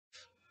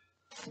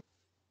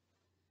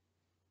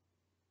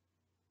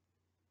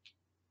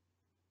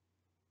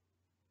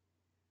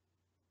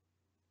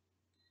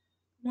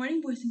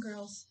Morning, boys and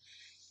girls.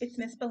 It's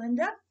Miss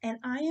Belinda, and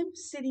I am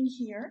sitting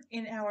here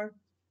in our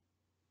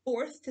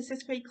fourth to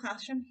sixth grade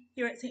classroom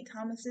here at St.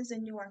 Thomas's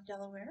in Newark,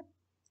 Delaware.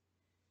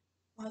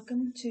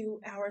 Welcome to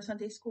our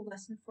Sunday school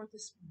lesson for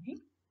this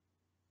morning.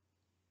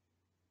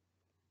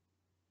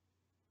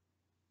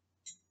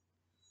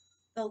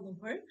 The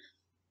Lord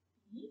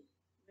be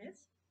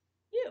with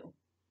you,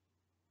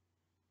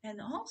 and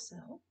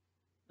also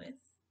with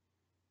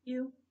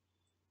you.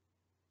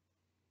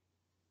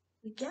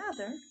 We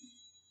gather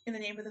in the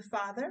name of the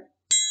Father,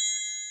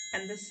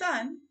 and the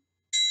Son,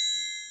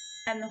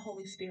 and the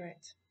Holy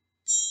Spirit.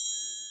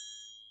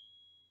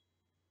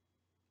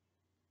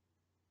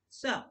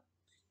 So,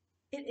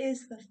 it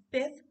is the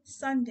fifth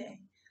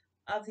Sunday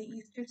of the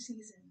Easter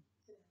season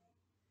today,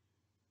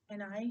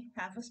 and I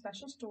have a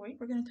special story.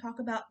 We're going to tell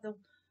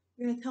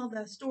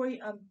the story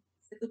of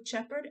the Good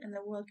Shepherd and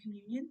the World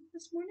Communion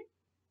this morning.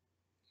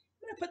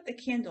 I'm going to put the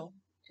candle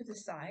to the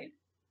side,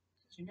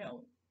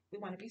 because we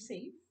want to be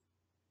safe.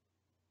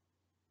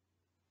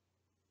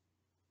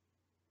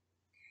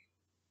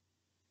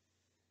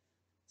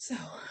 So,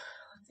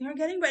 let's sing our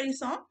Getting Ready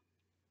song.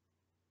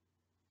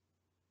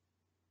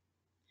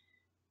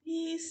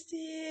 Be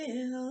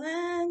still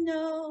and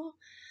know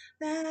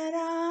that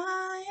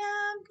I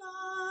am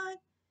God.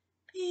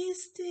 Be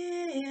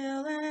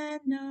still and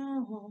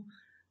know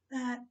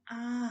that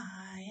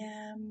I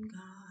am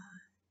God.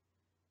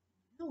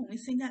 When we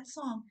sing that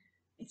song,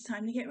 it's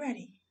time to get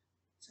ready.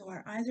 So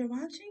our eyes are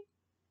watching,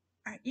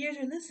 our ears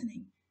are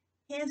listening,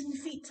 hands and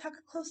feet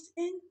tucked close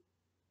in.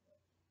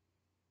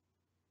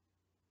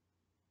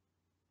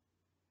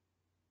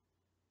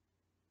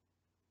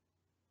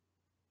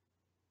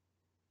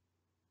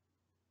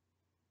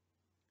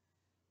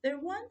 There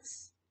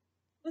once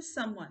was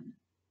someone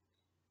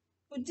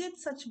who did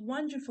such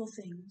wonderful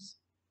things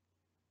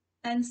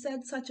and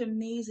said such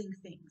amazing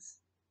things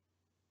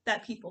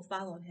that people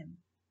followed him.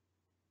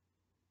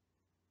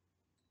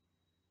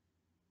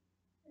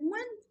 And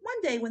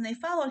one day when they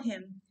followed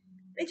him,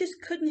 they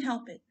just couldn't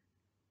help it.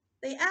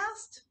 They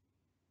asked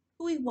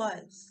who he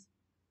was.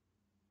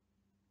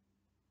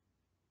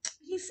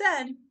 He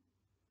said,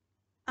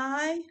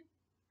 I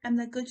am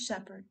the Good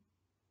Shepherd.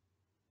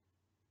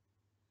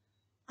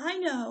 I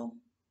know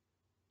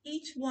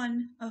each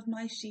one of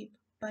my sheep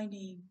by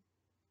name,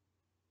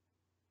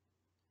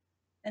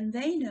 and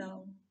they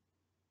know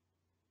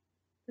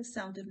the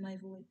sound of my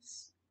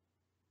voice.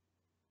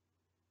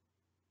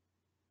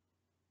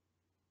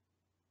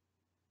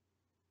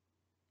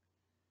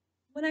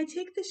 When I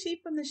take the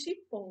sheep from the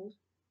sheepfold,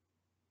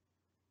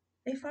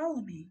 they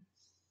follow me.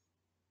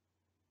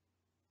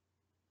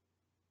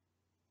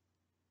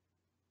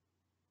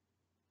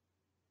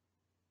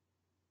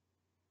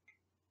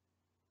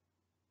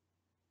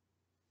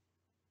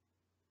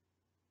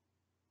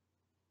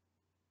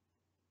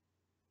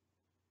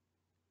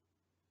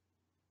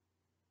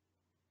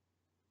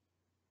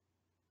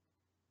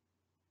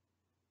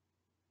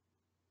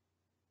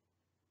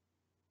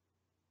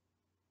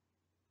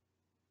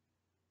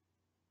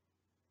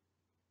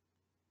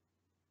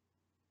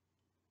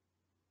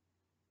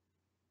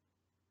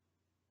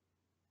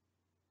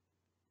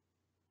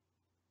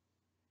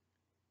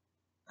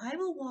 I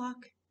will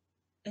walk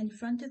in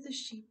front of the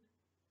sheep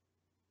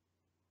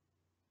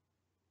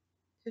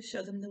to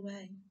show them the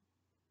way.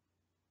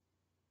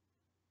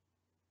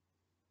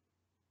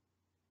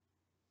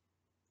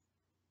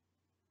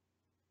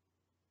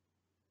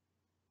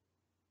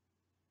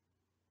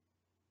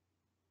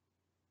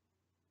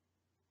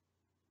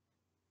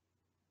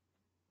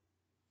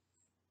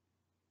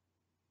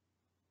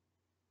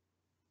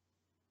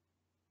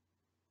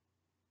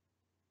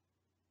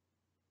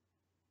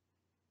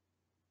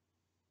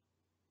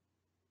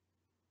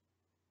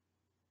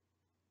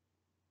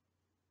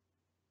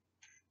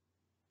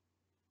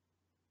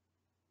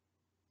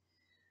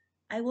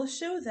 I will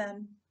show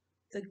them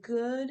the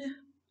good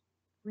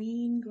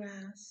green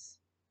grass.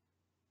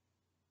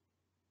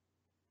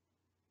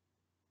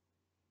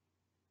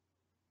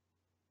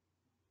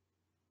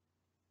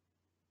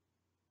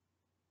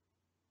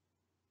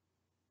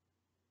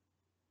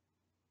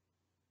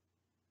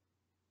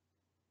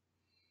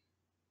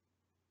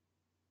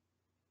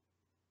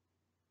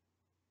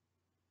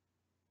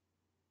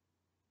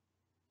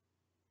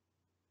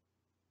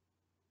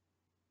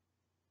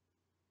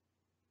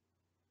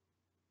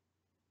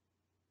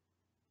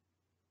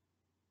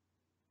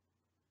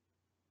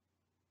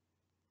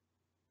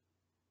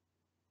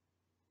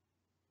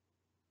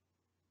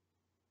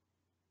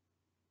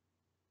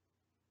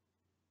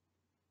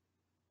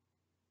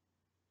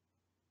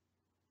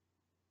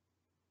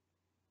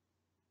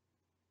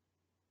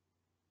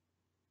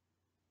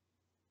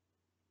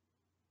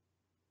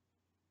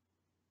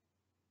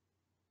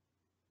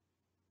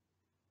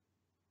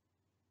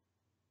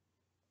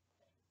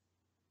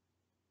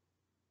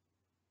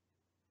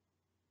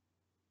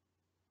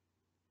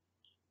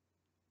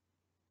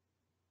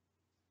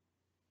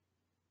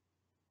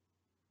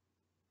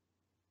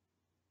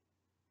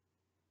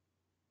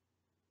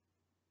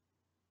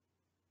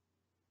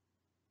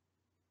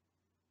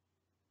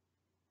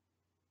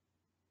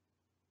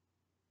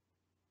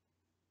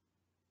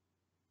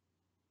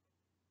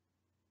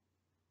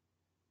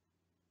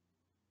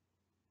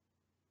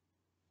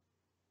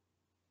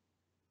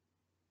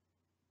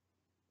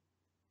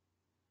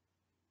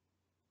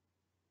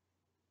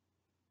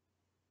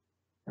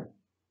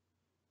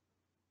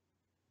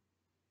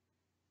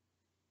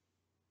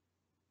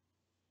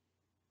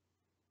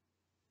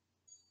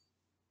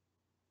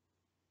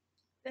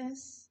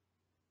 This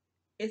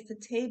is the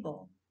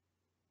table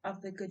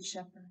of the Good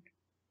Shepherd.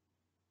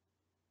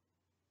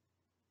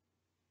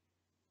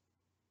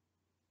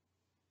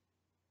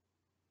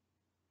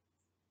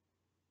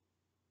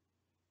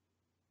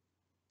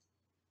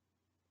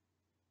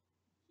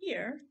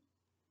 Here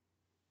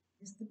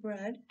is the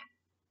bread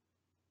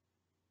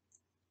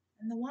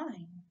and the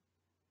wine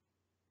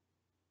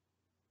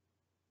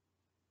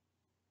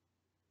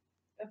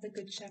of the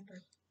Good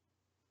Shepherd.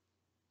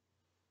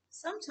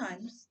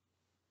 Sometimes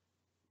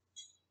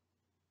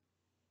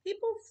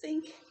people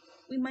think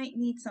we might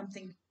need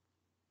something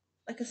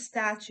like a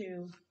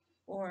statue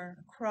or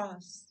a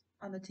cross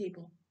on the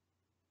table.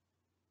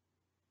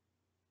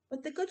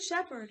 But the Good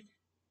Shepherd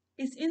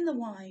is in the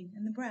wine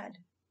and the bread.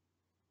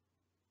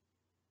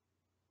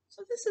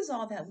 So this is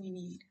all that we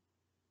need.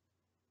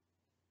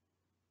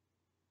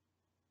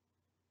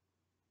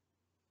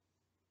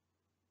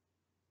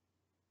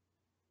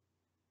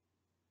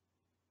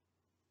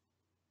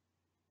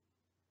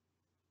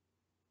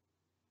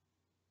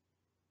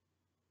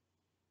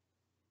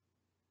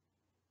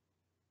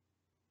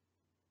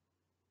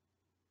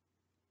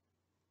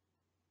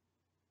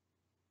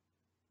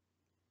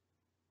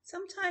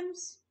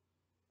 Sometimes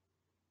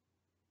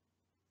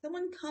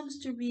someone comes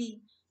to read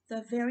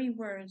the very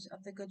words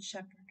of the Good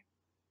Shepherd,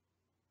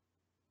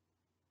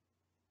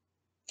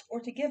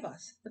 or to give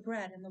us the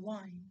bread and the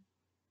wine.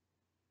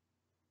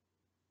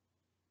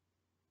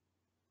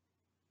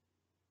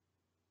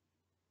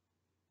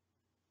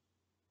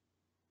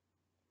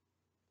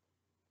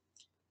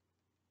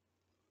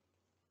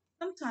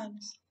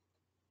 Sometimes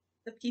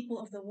the people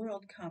of the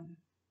world come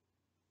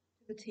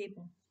to the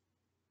table.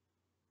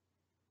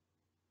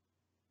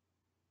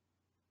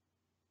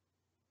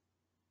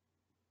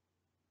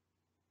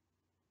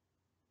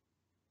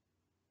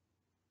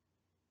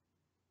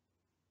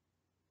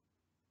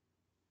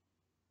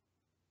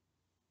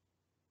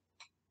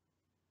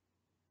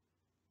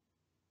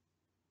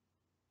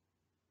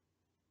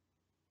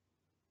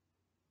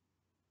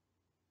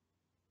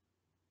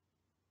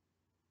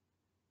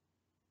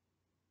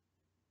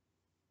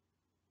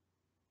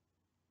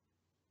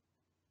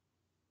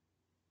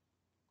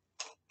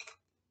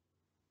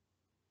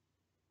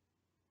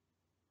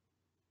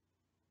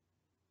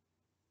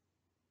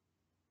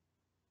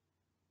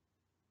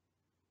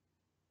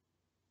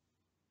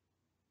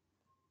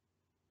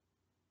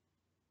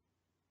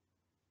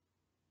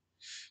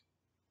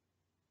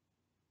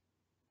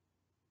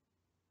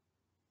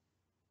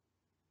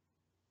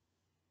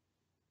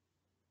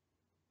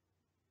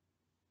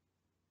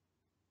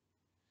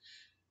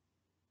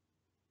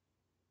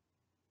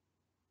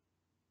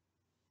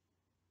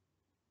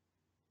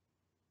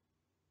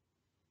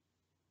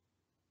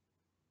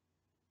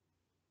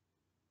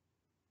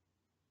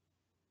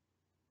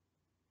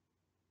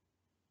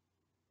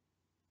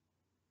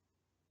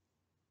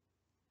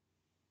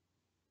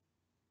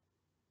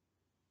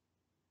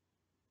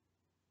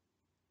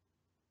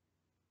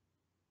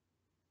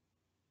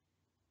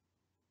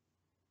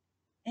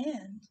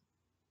 And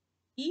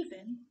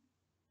even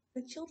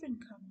the children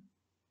come.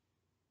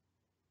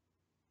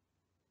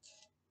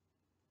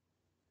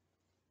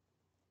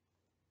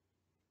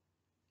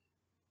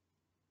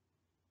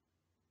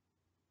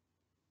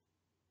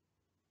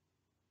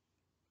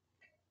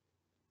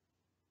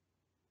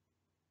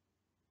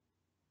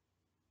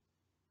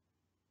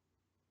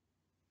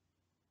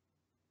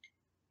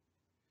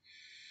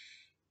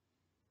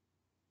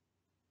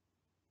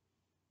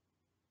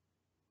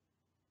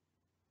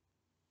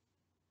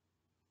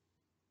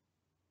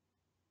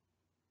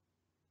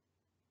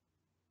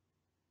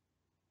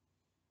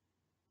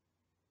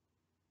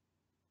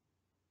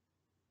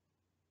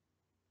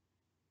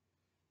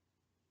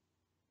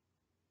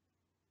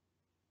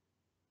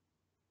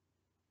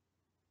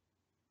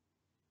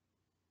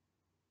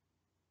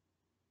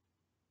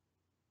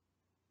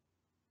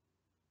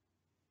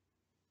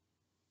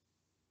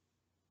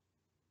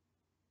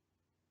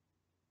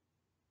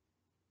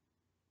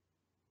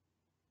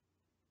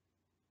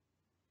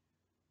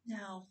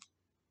 Now,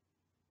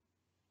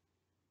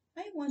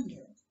 I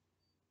wonder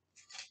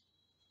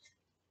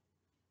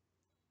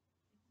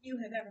if you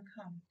have ever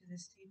come to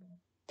this table.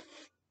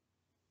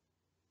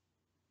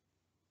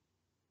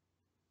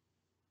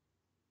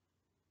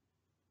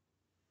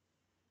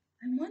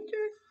 I wonder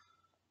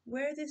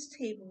where this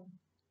table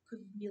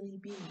could really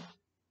be.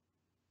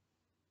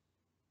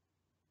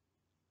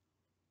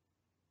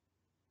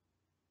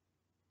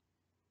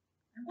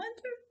 I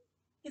wonder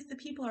if the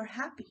people are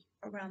happy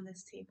around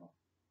this table.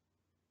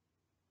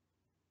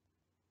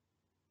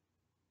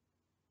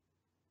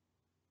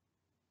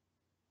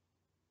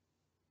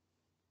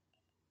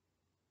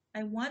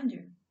 I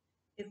wonder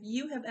if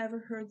you have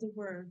ever heard the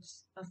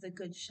words of the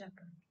Good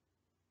Shepherd.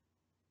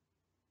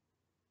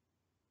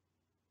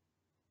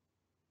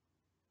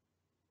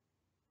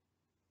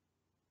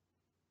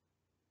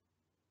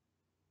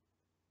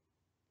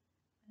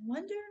 I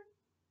wonder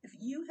if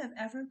you have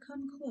ever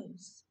come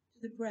close to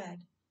the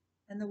bread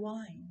and the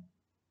wine.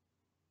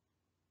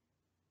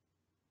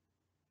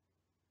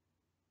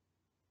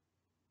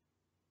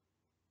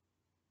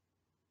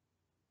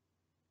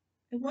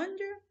 I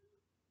wonder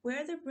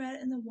where the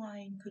bread and the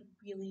wine could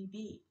really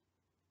be.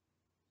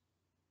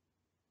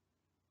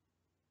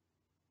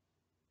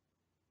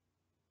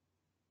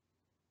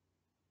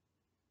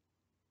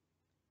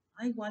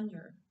 I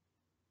wonder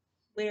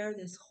where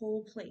this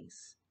whole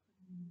place.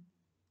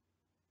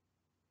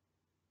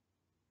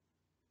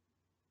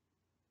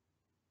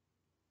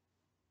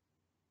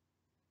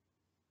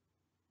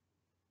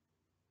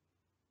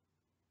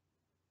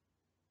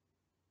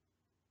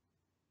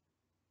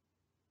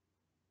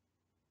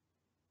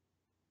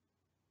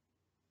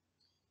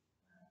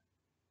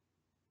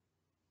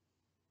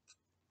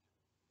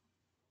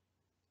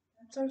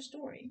 That's our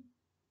story.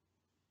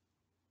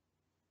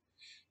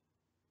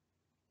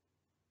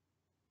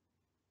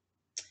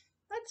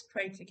 Let's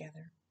pray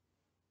together.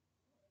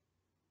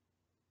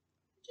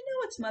 Did you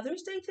know it's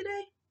Mother's Day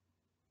today?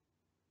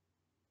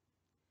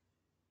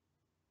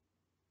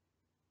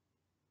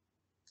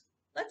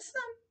 Let's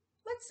um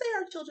let's say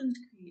our children's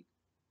creed,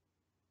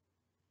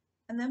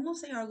 and then we'll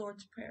say our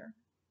Lord's Prayer.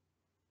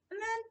 And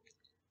then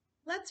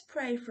let's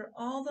pray for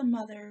all the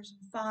mothers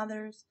and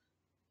fathers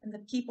and the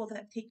people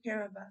that take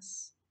care of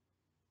us.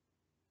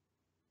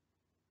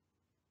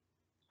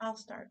 I'll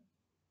start.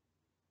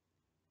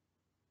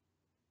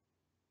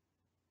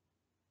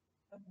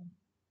 Okay.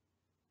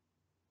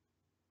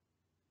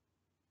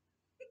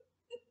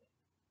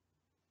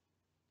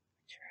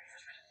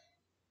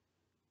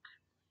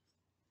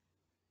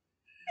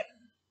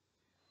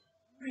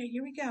 All right,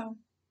 here we go.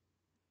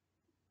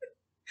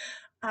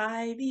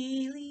 I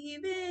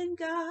believe in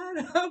God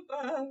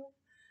above.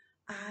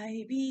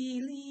 I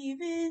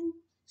believe in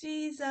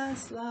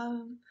Jesus'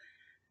 love.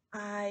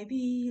 I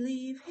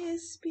believe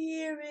his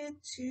spirit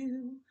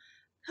too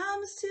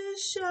comes to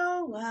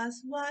show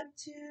us what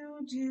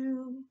to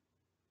do.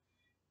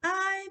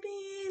 I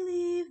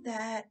believe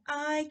that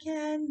I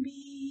can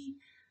be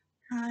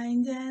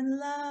kind and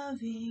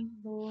loving,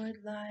 Lord,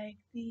 like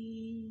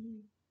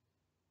thee.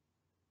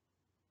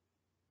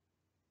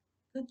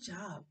 Good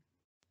job.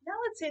 Now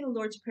let's say the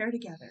Lord's Prayer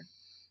together.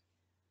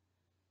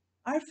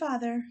 Our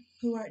Father,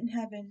 who art in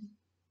heaven,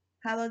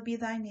 hallowed be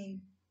thy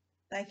name.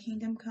 Thy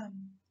kingdom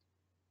come,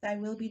 thy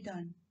will be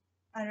done,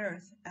 on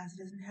earth as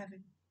it is in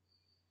heaven.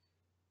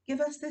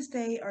 Give us this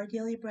day our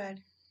daily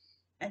bread,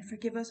 and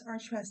forgive us our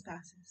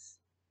trespasses,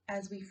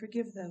 as we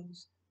forgive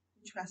those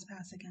who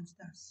trespass against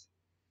us.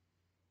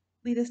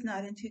 Lead us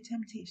not into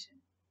temptation,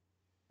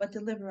 but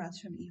deliver us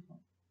from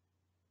evil.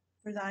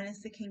 For thine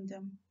is the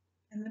kingdom,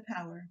 and the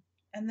power,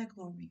 and the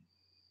glory,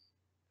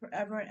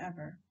 forever and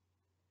ever.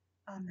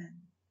 Amen.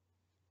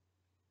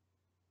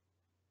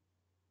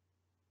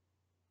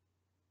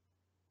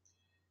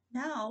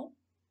 Now,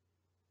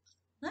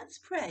 let's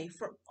pray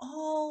for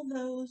all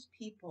those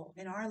people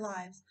in our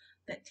lives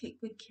that take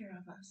good care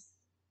of us.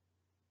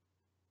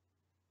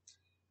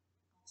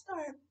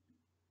 Start.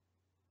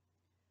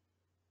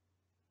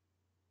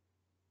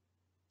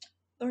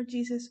 Lord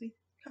Jesus, we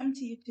come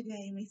to you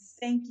today and we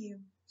thank you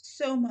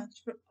so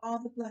much for all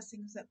the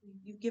blessings that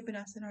you've given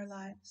us in our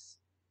lives,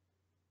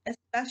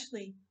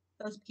 especially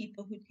those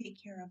people who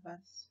take care of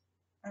us,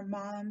 our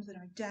moms and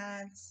our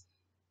dads,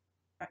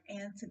 our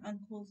aunts and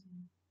uncles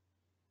and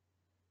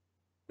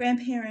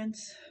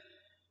grandparents,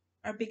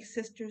 our big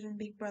sisters and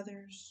big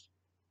brothers,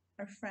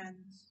 our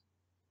friends.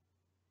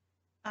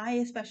 I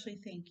especially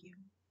thank you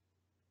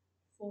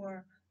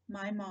for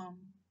my mom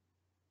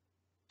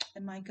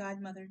and my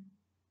godmother,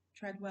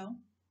 Treadwell.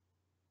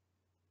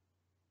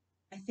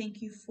 I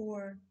thank you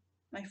for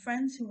my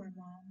friends who are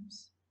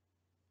moms,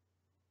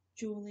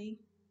 Julie,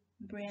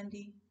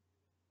 Brandy,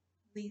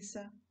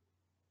 Lisa,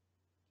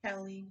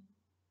 Kelly,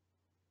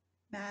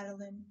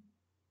 Madeline,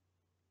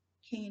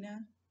 Kena,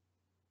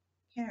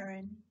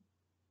 Karen,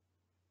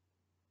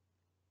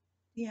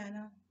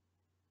 Deanna,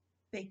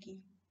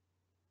 Vicky,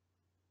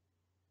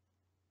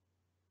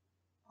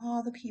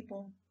 all the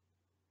people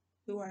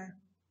who are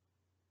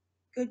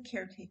good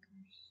caretakers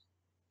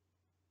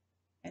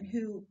and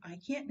who I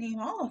can't name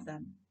all of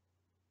them,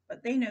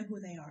 but they know who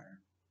they are,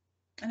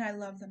 and I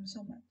love them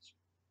so much.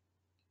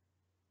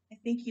 I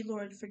thank you,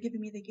 Lord, for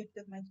giving me the gift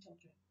of my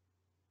children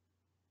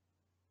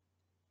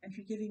and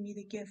for giving me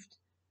the gift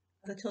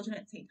of the children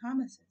at St.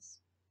 Thomas's.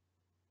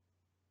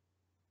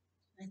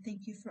 I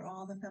thank you for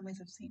all the families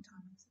of St.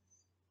 Thomas's.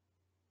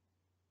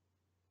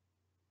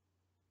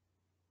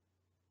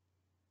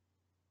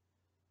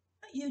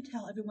 Why don't you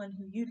tell everyone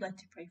who you'd like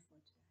to pray for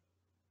today?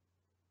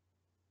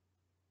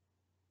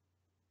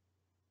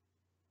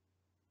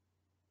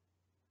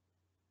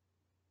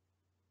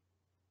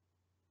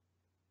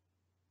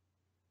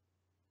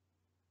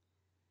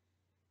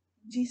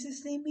 In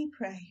Jesus' name we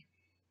pray.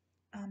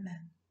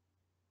 Amen.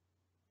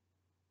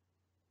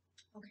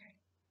 Okay.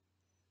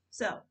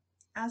 So,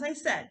 as I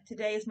said,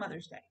 today is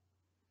Mother's Day.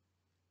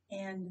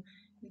 And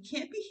we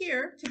can't be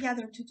here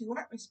together to do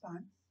art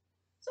response.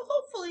 So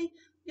hopefully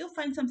you'll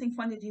find something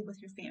fun to do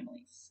with your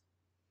families.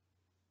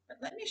 But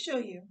let me show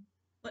you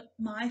what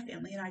my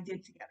family and I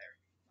did together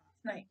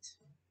last night.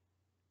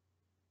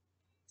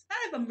 It's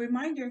kind of a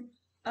reminder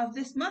of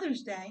this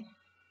Mother's Day,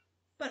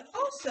 but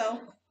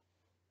also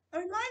a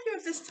reminder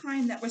of this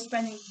time that we're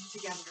spending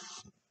together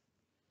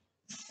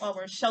while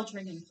we're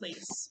sheltering in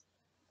place.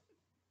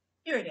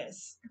 Here it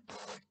is.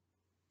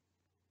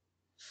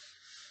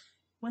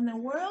 When the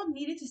world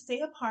needed to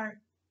stay apart,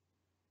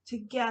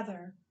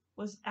 together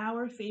was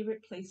our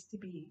favorite place to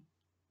be.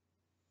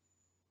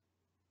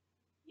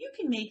 You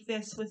can make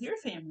this with your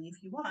family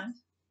if you want.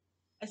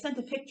 I sent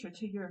a picture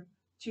to your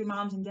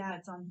moms and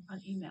dads on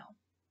email.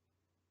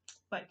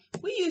 But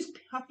we used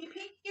Poppy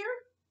paint here,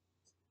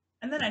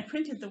 and then I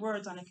printed the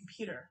words on a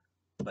computer.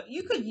 But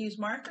you could use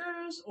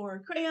markers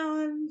or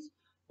crayons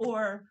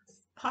or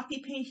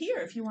Poppy paint here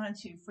if you wanted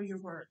to for your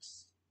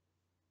words.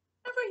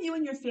 Whatever you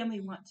and your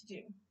family want to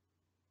do.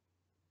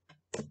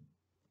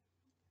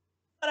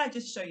 But I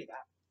just show you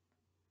that.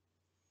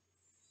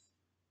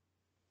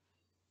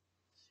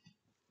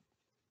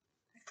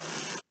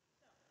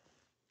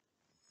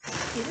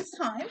 It is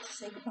time to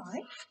say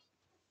goodbye.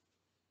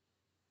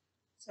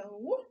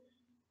 So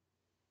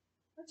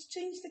let's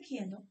change the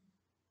candle.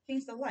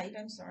 Change the light,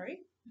 I'm sorry.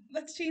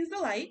 Let's change the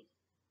light.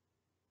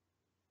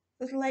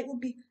 So the light will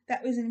be,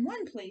 that was in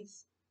one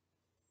place,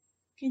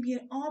 can be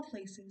in all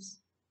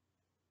places,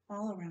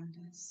 all around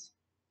us.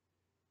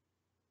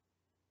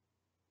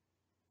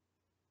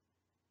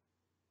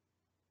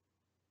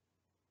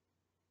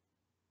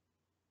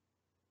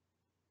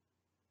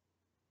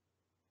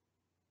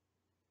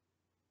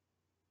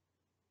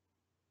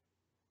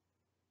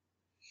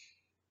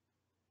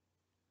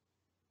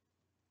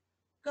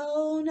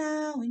 Go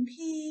now in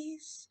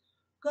peace,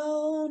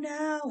 go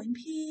now in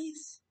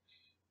peace.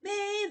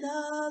 May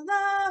the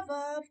love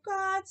of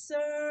God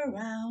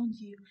surround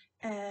you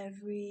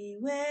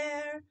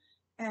everywhere,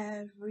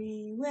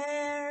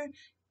 everywhere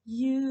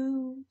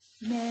you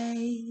may